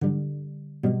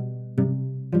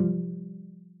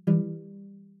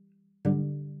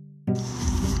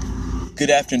Good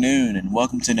afternoon, and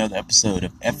welcome to another episode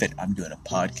of F It, I'm Doing a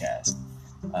Podcast.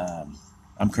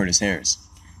 I'm Curtis Harris.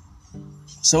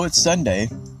 So it's Sunday.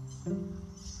 The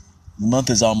month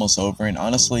is almost over, and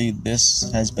honestly,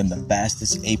 this has been the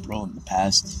fastest April in the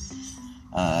past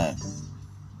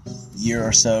year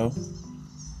or so.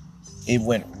 It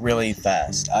went really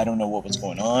fast. I don't know what was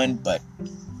going on, but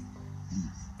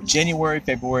January,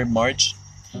 February, March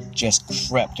just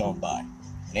crept on by.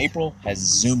 And April has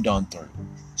zoomed on through.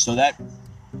 So that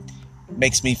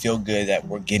makes me feel good that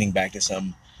we're getting back to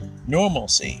some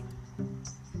normalcy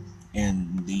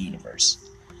in the universe.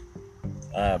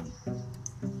 I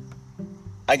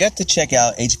got to check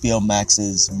out HBO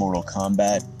Max's Mortal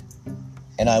Kombat,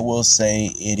 and I will say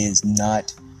it is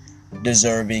not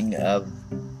deserving of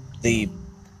the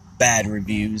bad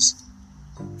reviews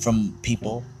from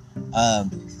people.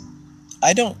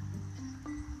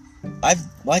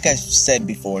 Like I've said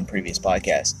before in previous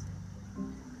podcasts,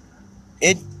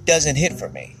 it doesn't hit for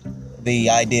me. The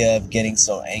idea of getting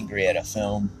so angry at a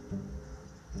film,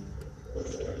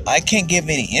 I can't give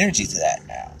any energy to that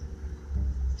now.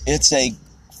 It's a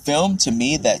film to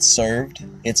me that served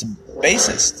its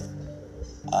basis.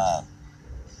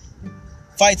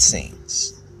 Fight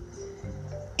scenes,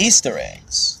 Easter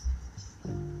eggs.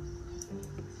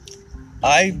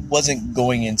 I wasn't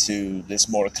going into this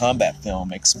Mortal Kombat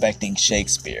film expecting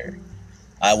Shakespeare.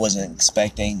 I wasn't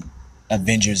expecting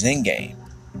Avengers Endgame.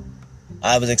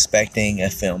 I was expecting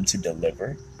a film to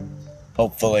deliver,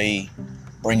 hopefully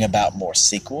bring about more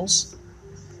sequels.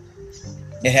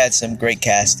 It had some great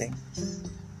casting.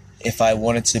 If I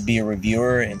wanted to be a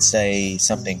reviewer and say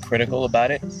something critical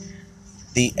about it,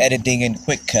 the editing and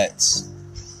quick cuts,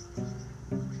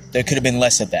 there could have been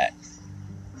less of that.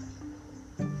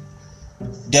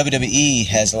 WWE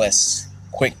has less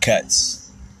quick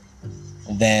cuts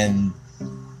than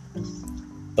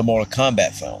the Mortal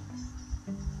Kombat film.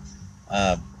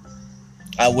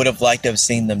 I would have liked to have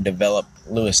seen them develop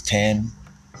Lewis Tan's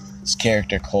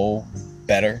character Cole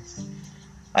better.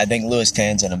 I think Lewis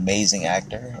Tan's an amazing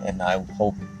actor, and I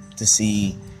hope to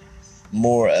see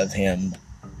more of him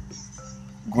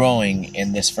growing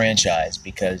in this franchise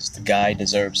because the guy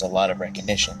deserves a lot of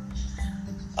recognition.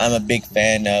 I'm a big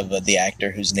fan of the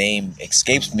actor whose name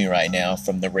escapes me right now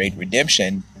from The Raid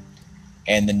Redemption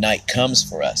and The Night Comes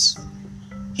for Us.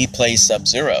 He plays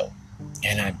Sub-Zero,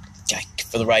 and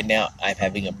for the right now, I'm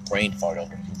having a brain fart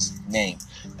over his name.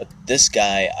 But this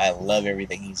guy, I love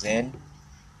everything he's in.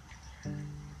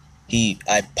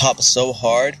 I popped so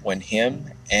hard when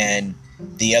him and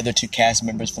the other two cast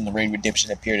members from The Raid Redemption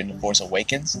appeared in The Force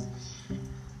Awakens.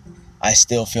 I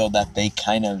still feel that they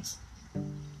kind of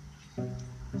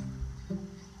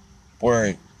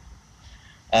were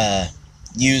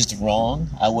used wrong.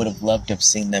 I would have loved to have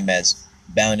seen them as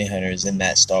bounty hunters in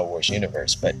that Star Wars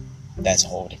universe, but that's a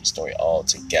whole different story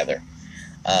altogether.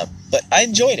 But I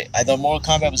enjoyed it. I thought Mortal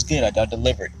Kombat was good. I thought it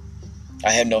delivered.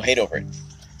 I have no hate over it.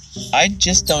 I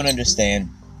just don't understand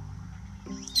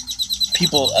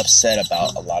people upset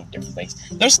about a lot of different things.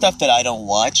 There's stuff that I don't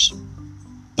watch,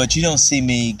 but you don't see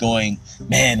me going,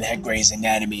 man, that Grey's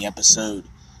Anatomy episode,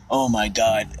 oh my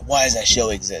God, why does that show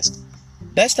exist?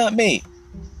 That's not me.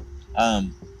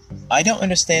 I don't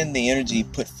understand the energy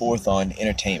put forth on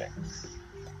entertainment.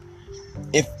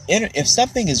 If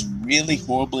something is really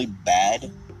horribly bad,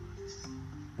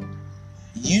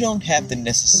 you don't have to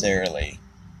necessarily,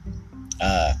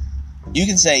 you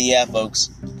can say, yeah, folks,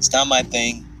 it's not my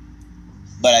thing,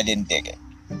 but I didn't dig it.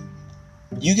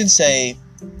 You can say,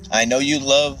 I know you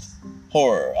love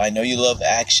horror, I know you love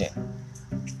action,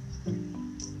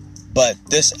 but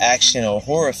this action or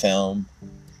horror film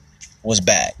was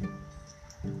bad.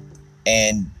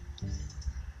 And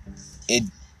it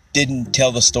didn't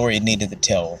tell the story it needed to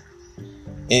tell.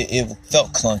 It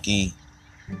felt clunky.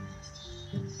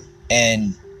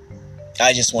 And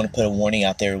I just want to put a warning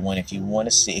out there, everyone. If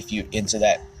you're into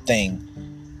that thing,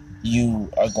 you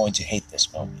are going to hate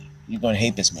this movie. You're going to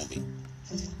hate this movie.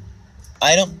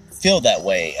 I don't feel that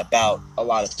way about a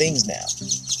lot of things now.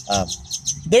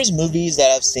 There's movies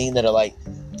that I've seen that are like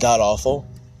god-awful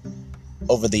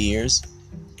over the years.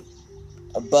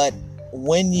 But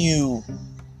when you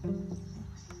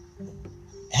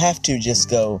have to just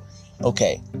go,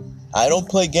 okay, I don't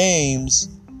play games,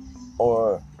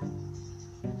 I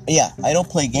don't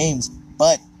play games,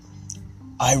 but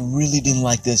I really didn't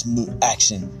like this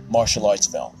action martial arts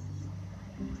film.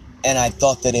 And I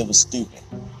thought that it was stupid.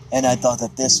 And I thought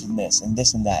that this and this and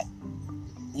this and that.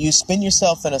 You spin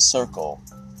yourself in a circle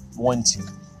wanting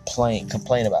to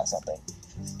complain about something.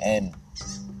 And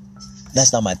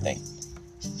that's not my thing.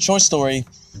 Short story,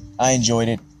 I enjoyed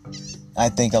it. I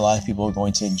think a lot of people are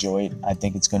going to enjoy it. I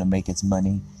think it's going to make its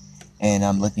money, and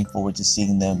I'm looking forward to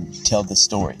seeing them tell the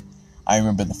story. I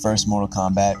remember the first Mortal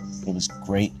Kombat. It was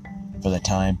great for the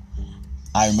time.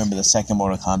 I remember the second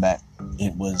Mortal Kombat.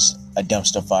 It was a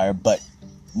dumpster fire, but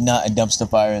not a dumpster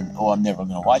fire and, oh, I'm never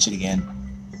going to watch it again.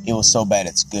 It was so bad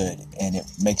it's good, and it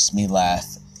makes me laugh,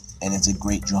 and it's a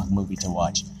great drunk movie to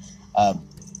watch.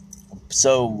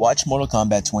 So watch Mortal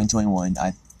Kombat 2021.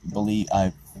 I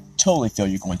totally feel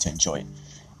you're going to enjoy it.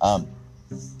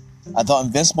 I thought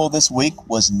Invincible this week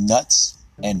was nuts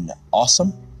and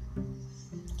awesome.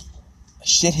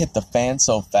 Shit hit the fan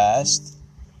so fast,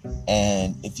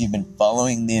 and if you've been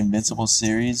following the Invincible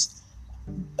series,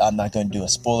 I'm not going to do a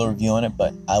spoiler review on it,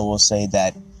 but I will say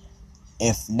that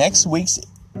if next week's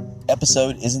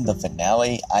episode isn't the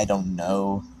finale, I don't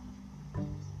know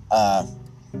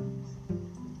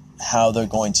how they're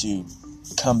going to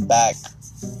come back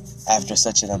after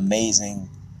such an amazing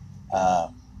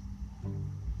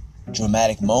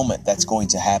dramatic moment that's going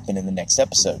to happen in the next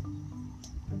episode.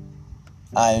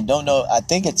 I don't know. I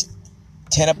think it's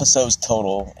 10 episodes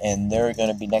total, and they're going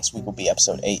to be, next week will be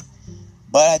episode 8.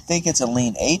 But I think it's a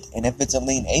lean 8, and if it's a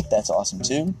lean 8, that's awesome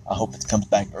too. I hope it comes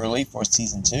back early for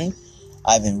season 2.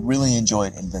 I've really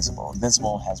enjoyed Invincible.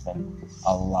 Invincible has been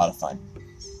a lot of fun.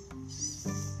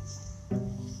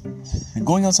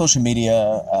 Going on social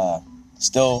media,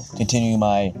 still continuing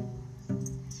my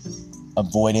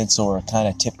avoidance or kind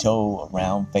of tiptoe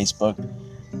around Facebook.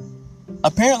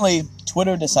 Apparently,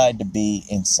 Twitter decided to be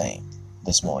insane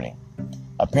this morning.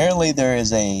 Apparently, there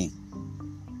is a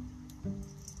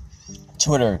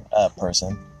Twitter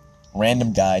person,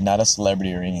 random guy, not a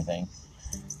celebrity or anything,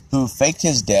 who faked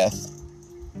his death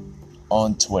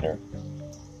on Twitter.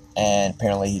 And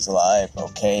apparently he's alive,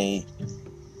 okay.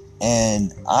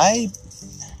 And I'm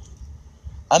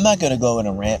not going to go in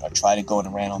a rant or try to go in a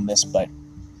rant on this, but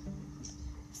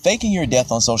faking your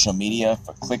death on social media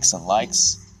for clicks and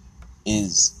likes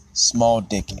is small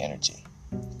dick energy.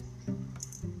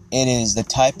 It is the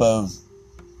type of,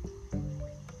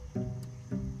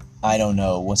 I don't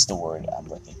know, what's the word I'm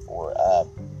looking for?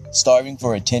 Starving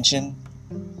for attention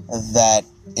that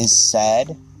is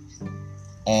sad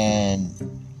and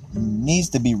needs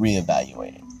to be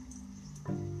reevaluated.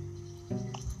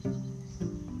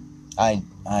 I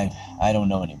don't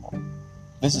know anymore.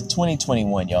 This is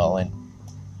 2021, y'all, and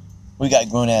we got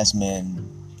grown-ass men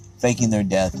faking their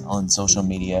death on social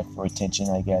media for attention,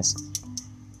 I guess.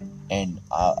 And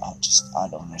I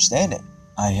don't understand it.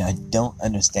 I don't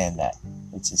understand that.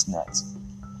 It's just nuts.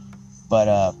 But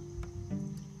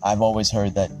I've always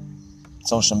heard that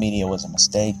social media was a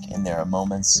mistake, and there are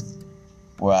moments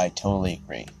where I totally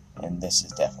agree, and this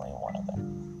is definitely one of them.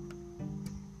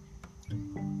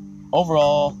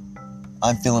 Overall,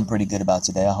 I'm feeling pretty good about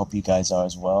today. I hope you guys are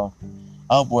as well.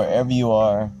 I hope wherever you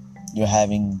are, you're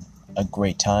having a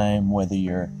great time, whether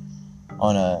you're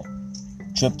on a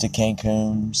trip to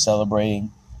Cancun,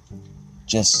 celebrating,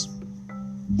 just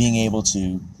being able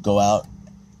to go out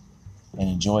and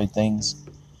enjoy things,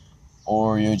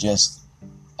 or you're just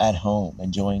at home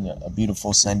enjoying a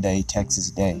beautiful Sunday Texas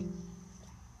day.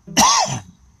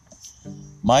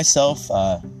 Myself,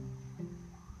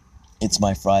 it's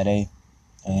my Friday,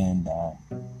 and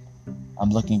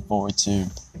I'm looking forward to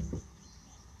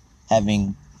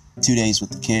having 2 days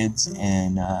with the kids,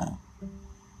 and 2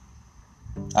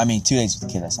 days with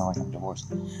the kids, I sound like I'm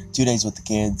divorced. 2 days with the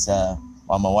kids,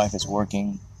 while my wife is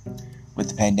working. With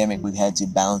the pandemic, we've had to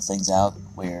balance things out,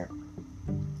 where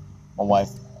my wife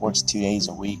works 2 days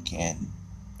a week, and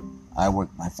I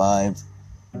work my 5,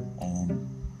 and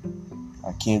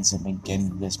our kids have been getting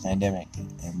through this pandemic,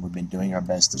 and we've been doing our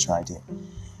best to try to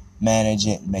manage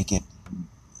it and make it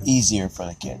easier for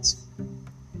the kids.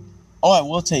 Oh, I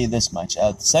will tell you this much.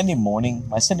 My Sunday morning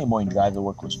drive to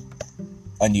work was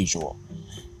unusual.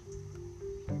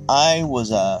 I was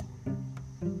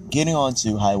getting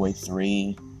onto Highway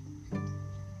 3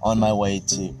 on my way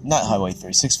to, not Highway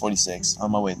 3, 646,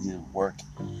 on my way to work.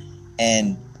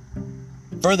 And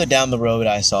further down the road,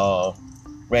 I saw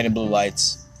red and blue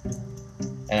lights.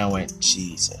 And I went,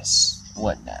 Jesus,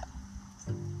 what now?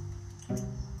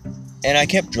 And I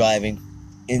kept driving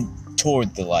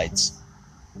toward the lights,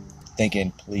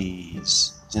 thinking,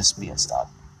 please, just be a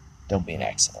stop. Don't be an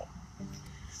accident.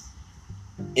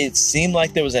 It seemed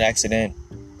like there was an accident.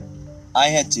 I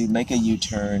had to make a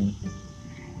U-turn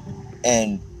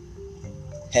and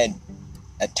head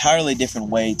a entirely different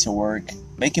way to work,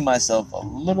 making myself a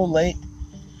little late.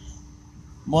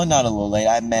 Well, not a little late.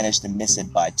 I managed to miss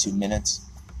it by 2 minutes.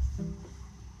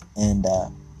 And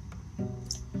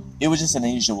it was just an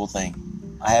unusual thing.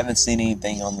 I haven't seen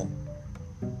anything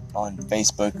on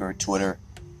Facebook or Twitter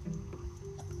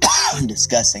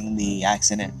discussing the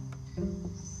accident.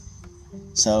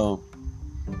 So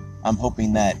I'm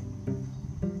hoping that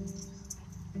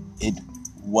it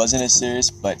wasn't as serious,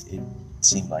 but it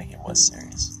seemed like it was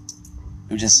serious.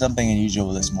 It was just something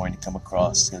unusual this morning to come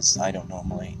across, because I don't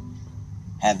normally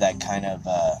have that kind of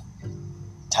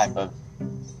type of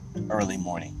early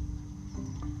morning.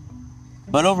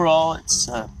 But overall, it's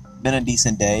been a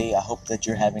decent day. I hope that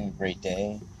you're having a great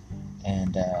day.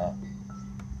 And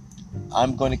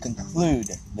I'm going to conclude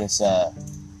this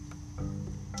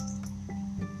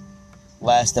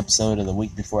last episode of the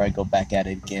week before I go back at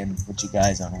it again with you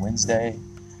guys on Wednesday.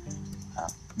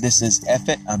 This is F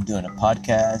It. I'm doing a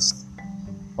podcast.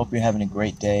 Hope you're having a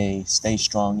great day. Stay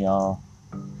strong, y'all.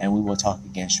 And we will talk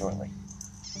again shortly.